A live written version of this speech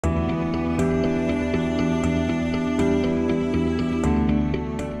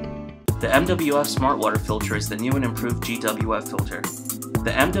The MWF SmartWater filter is the new and improved GWF filter. The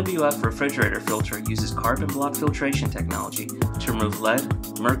MWF refrigerator filter uses carbon block filtration technology to remove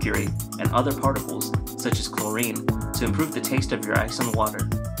lead, mercury, and other particles, such as chlorine, to improve the taste of your ice and water.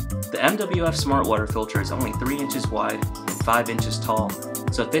 The MWF SmartWater filter is only 3 inches wide and 5 inches tall,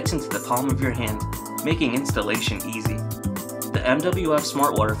 so it fits into the palm of your hand, making installation easy. The MWF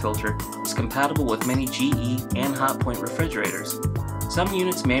SmartWater filter is compatible with many GE and Hotpoint refrigerators. Some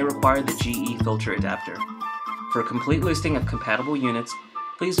units may require the GE filter adapter. For a complete listing of compatible units,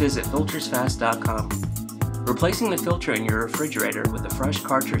 please visit filtersfast.com. Replacing the filter in your refrigerator with a fresh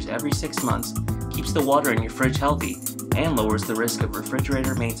cartridge every 6 months keeps the water in your fridge healthy and lowers the risk of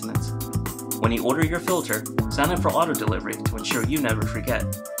refrigerator maintenance. When you order your filter, sign up for auto delivery to ensure you never forget.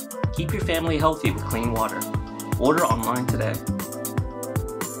 Keep your family healthy with clean water. Order online today.